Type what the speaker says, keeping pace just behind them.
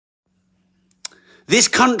This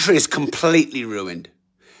country is completely ruined.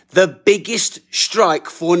 The biggest strike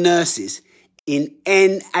for nurses in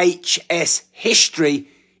NHS history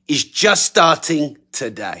is just starting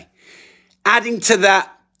today. Adding to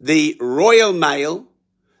that, the Royal Mail,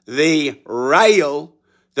 the rail,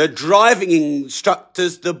 the driving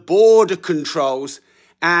instructors, the border controls,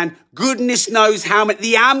 and goodness knows how many,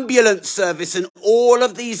 the ambulance service and all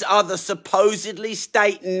of these other supposedly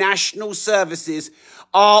state national services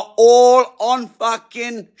are all on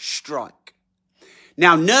fucking strike.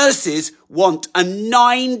 Now, nurses want a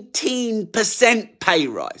 19% pay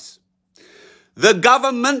rise. The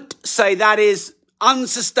government say that is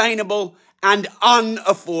unsustainable and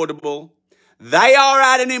unaffordable. They are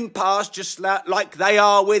at an impasse, just like they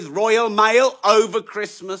are with Royal Mail over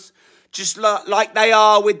Christmas, just like they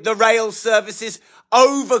are with the rail services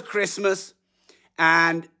over Christmas.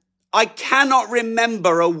 And I cannot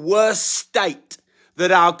remember a worse state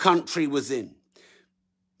that our country was in.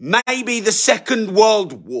 Maybe the Second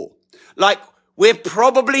World War. Like, we're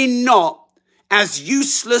probably not as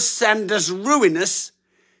useless and as ruinous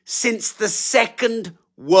since the Second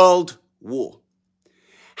World War.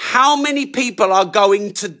 How many people are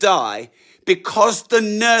going to die because the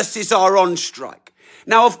nurses are on strike?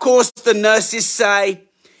 Now, of course, the nurses say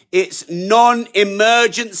it's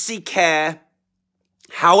non-emergency care.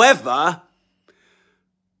 However,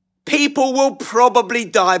 people will probably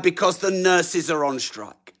die because the nurses are on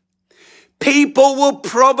strike. People will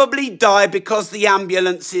probably die because the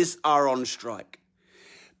ambulances are on strike.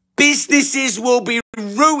 Businesses will be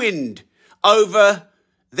ruined over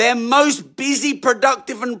their most busy,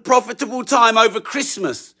 productive and profitable time over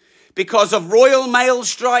Christmas because of Royal Mail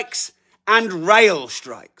strikes and rail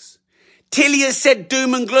strikes. Tilly has said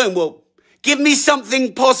doom and gloom. Well, give me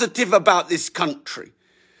something positive about this country.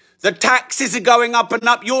 The taxes are going up and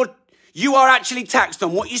up. You are actually taxed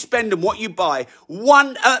on what you spend and what you buy.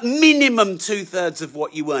 Minimum 2/3 of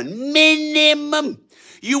what you earn. Minimum.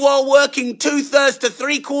 You are working 2/3 to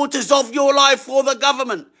 3/4 of your life for the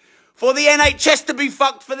government. For the NHS to be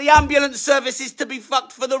fucked. For the ambulance services to be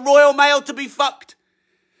fucked. For the Royal Mail to be fucked.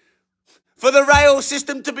 For the rail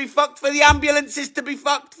system to be fucked. For the ambulances to be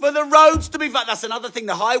fucked. For the roads to be fucked. That's another thing.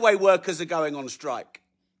 The highway workers are going on strike.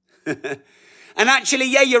 And actually,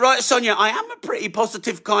 yeah, you're right, Sonia. I am a pretty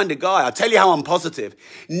positive kind of guy. I'll tell you how I'm positive.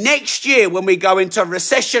 Next year, when we go into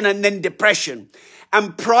recession and then depression,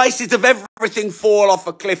 and prices of everything fall off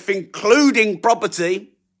a cliff, including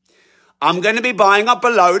property, I'm going to be buying up a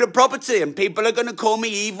load of property, and people are going to call me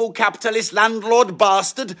evil capitalist landlord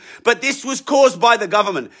bastard. But this was caused by the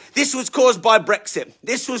government. This was caused by Brexit.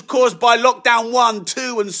 This was caused by lockdown 1,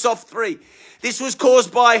 2, and soft 3. This was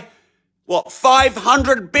caused by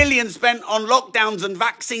 500 billion spent on lockdowns and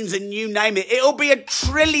vaccines and you name it. It'll be $1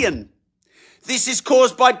 trillion. This is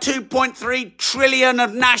caused by 2.3 trillion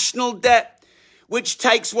of national debt, which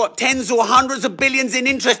takes tens or hundreds of billions in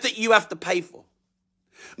interest that you have to pay for.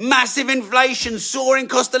 Massive inflation, soaring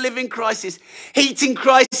cost of living crisis, heating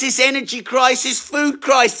crisis, energy crisis, food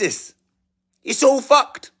crisis. It's all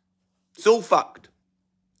fucked. It's all fucked.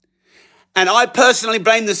 And I personally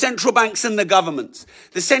blame the central banks and the governments.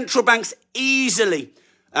 The central banks easily.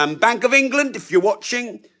 Bank of England, if you're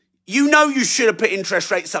watching, you know you should have put interest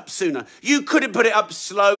rates up sooner. You could have put it up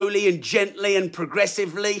slowly and gently and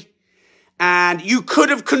progressively. And you could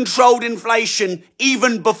have controlled inflation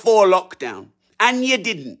even before lockdown. And you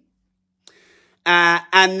didn't.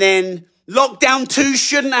 And then lockdown 2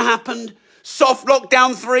 shouldn't have happened. Soft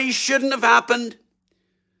lockdown 3 shouldn't have happened.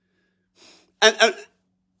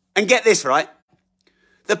 And get this, right?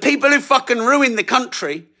 The people who fucking ruined the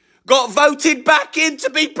country got voted back in to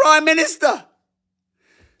be Prime Minister.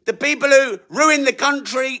 The people who ruined the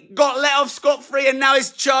country got let off scot-free and now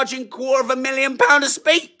is charging £250,000 a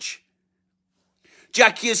speech.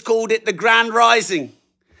 Jackie has called it the Grand Rising,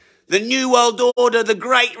 the New World Order, the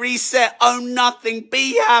Great Reset, own nothing,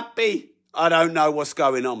 be happy. I don't know what's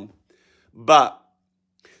going on. But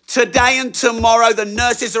today and tomorrow, the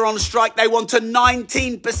nurses are on strike. They want a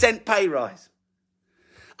 19% pay rise.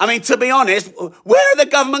 I mean, to be honest, where are the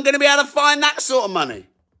government going to be able to find that sort of money?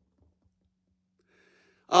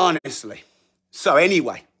 Honestly. So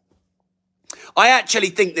anyway, I actually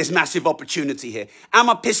think there's massive opportunity here. Am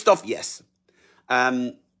I pissed off? Yes.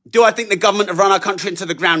 Do I think the government have run our country into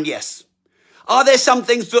the ground? Yes. Are there some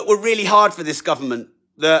things that were really hard for this government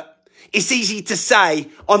that it's easy to say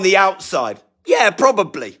on the outside? Yeah,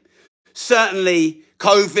 probably. Certainly,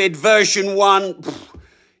 COVID version 1,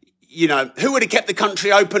 you know, who would have kept the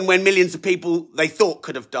country open when millions of people they thought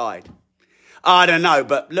could have died? I don't know,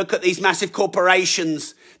 but look at these massive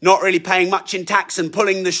corporations not really paying much in tax and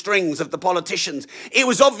pulling the strings of the politicians. It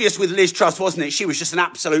was obvious with Liz Truss, wasn't it? She was just an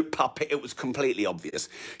absolute puppet. It was completely obvious.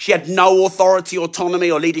 She had no authority, autonomy,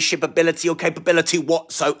 or leadership ability or capability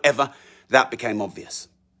whatsoever. That became obvious.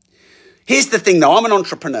 Here's the thing though, I'm an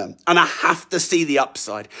entrepreneur and I have to see the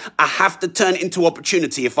upside. I have to turn it into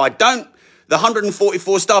opportunity. If I don't, the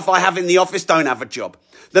 144 staff I have in the office don't have a job.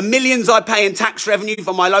 The millions I pay in tax revenue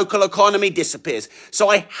for my local economy disappears. So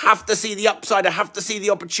I have to see the upside, I have to see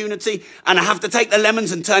the opportunity, and I have to take the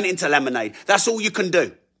lemons and turn it into lemonade. That's all you can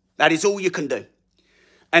do. That is all you can do.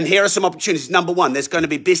 And here are some opportunities. Number one, there's going to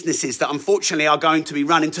be businesses that unfortunately are going to be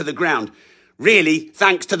run into the ground. Really,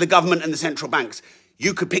 thanks to the government and the central banks.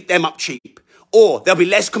 You could pick them up cheap. Or there'll be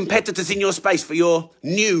less competitors in your space for your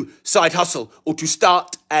new side hustle or to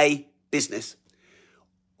start a business.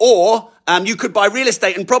 Or you could buy real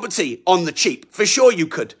estate and property on the cheap. For sure you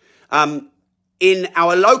could. In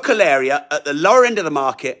our local area, at the lower end of the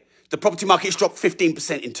market, the property market's dropped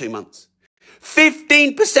 15% in 2 months.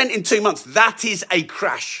 15% in 2 months. That is a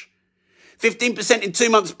crash. 15% in 2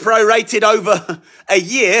 months prorated over a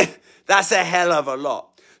year. That's a hell of a lot.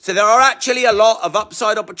 So there are actually a lot of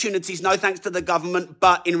upside opportunities, no thanks to the government,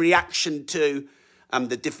 but in reaction to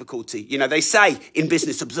the difficulty. You know, they say in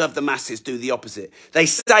business, observe the masses, do the opposite. They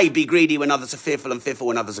say be greedy when others are fearful and fearful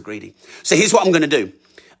when others are greedy. So here's what I'm going to do.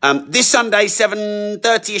 This Sunday,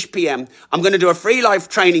 7:30ish p.m., I'm going to do a free live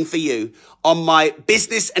training for you on my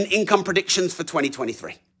business and income predictions for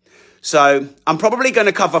 2023. So I'm probably going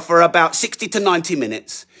to cover for about 60 to 90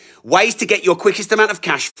 minutes ways to get your quickest amount of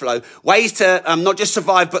cash flow, ways to not just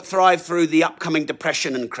survive but thrive through the upcoming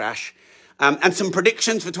depression and crash, and some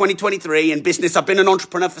predictions for 2023 in business. I've been an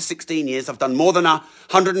entrepreneur for 16 years. I've done more than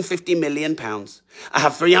 £150 million. I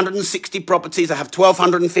have 360 properties. I have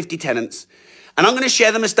 1,250 tenants. And I'm going to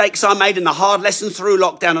share the mistakes I made and the hard lessons through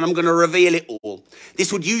lockdown, and I'm going to reveal it all.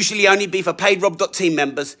 This would usually only be for paid Rob.team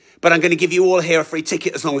members, but I'm going to give you all here a free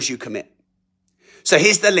ticket as long as you commit. So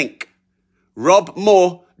here's the link.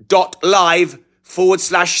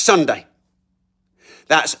 robmoore.live/Sunday.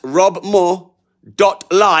 That's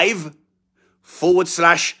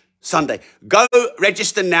robmoore.live/Sunday. Go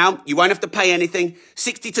register now. You won't have to pay anything.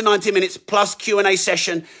 60 to 90 minutes plus Q&A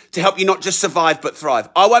session to help you not just survive but thrive.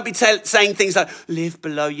 I won't be saying things like live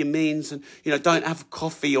below your means and, you know, don't have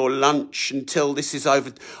coffee or lunch until this is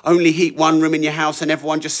over. Only heat one room in your house and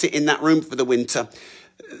everyone just sit in that room for the winter.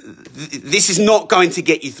 This is not going to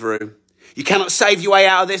get you through. You cannot save your way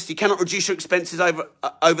out of this. You cannot reduce your expenses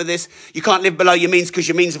over this. You can't live below your means because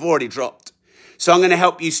your means have already dropped. So I'm going to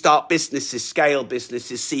help you start businesses, scale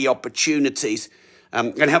businesses, see opportunities.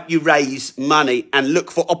 I'm going to help you raise money and look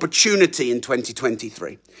for opportunity in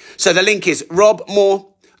 2023. So the link is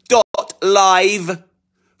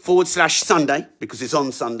robmoore.live/Sunday because it's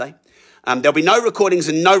on Sunday. There'll be no recordings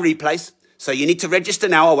and no replays. So you need to register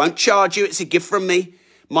now. I won't charge you. It's a gift from me.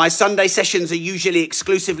 My Sunday sessions are usually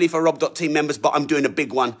exclusively for Rob.team members, but I'm doing a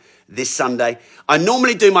big one this Sunday. I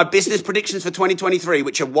normally do my business predictions for 2023,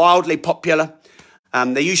 which are wildly popular.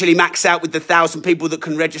 They usually max out with the 1,000 people that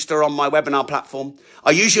can register on my webinar platform.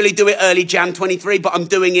 I usually do it early Jan 23, but I'm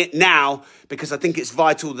doing it now because I think it's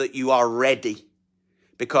vital that you are ready.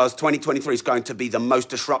 Because 2023 is going to be the most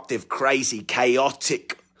disruptive, crazy,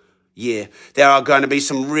 chaotic year. There are going to be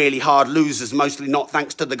some really hard losers, mostly not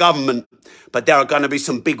thanks to the government, but there are going to be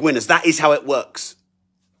some big winners. That is how it works.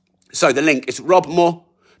 So the link is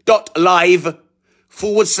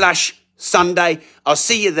robmoore.live/Sunday. I'll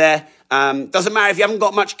see you there. Doesn't matter if you haven't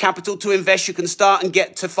got much capital to invest, you can start and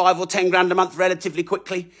get to 5 or 10 grand a month relatively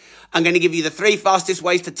quickly. I'm going to give you the 3 fastest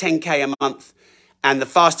ways to 10K a month and the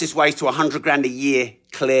fastest ways to 100 grand a year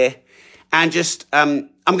clear. And just, I'm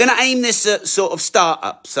going to aim this at sort of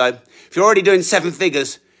startup. So if you're already doing 7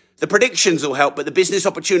 figures, the predictions will help, but the business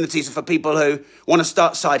opportunities are for people who want to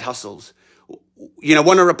start side hustles, you know,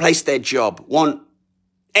 want to replace their job, want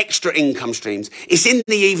extra income streams. It's in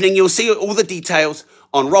the evening. You'll see all the details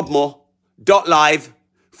on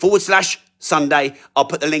robmoore.live/Sunday. I'll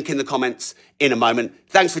put the link in the comments in a moment.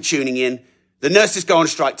 Thanks for tuning in. The nurses go on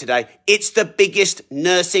strike today. It's the biggest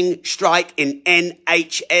nursing strike in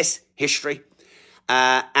NHS history.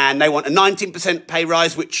 And they want a 19% pay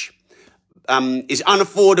rise, which is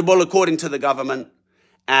unaffordable according to the government.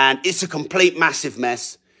 And it's a complete massive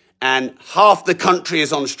mess. And half the country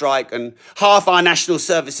is on strike and half our national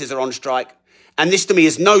services are on strike. And this to me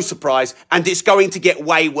is no surprise. And it's going to get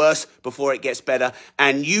way worse before it gets better.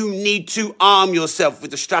 And you need to arm yourself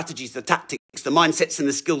with the strategies, the tactics, the mindsets and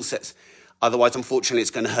the skill sets. Otherwise, unfortunately,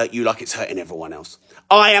 it's going to hurt you like it's hurting everyone else.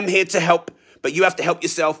 I am here to help, but you have to help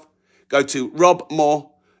yourself. Go to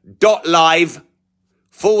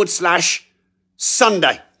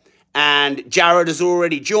robmoore.live/Sunday. And Jared has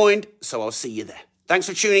already joined, so I'll see you there. Thanks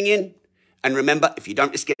for tuning in. And remember, if you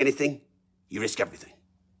don't risk anything, you risk everything.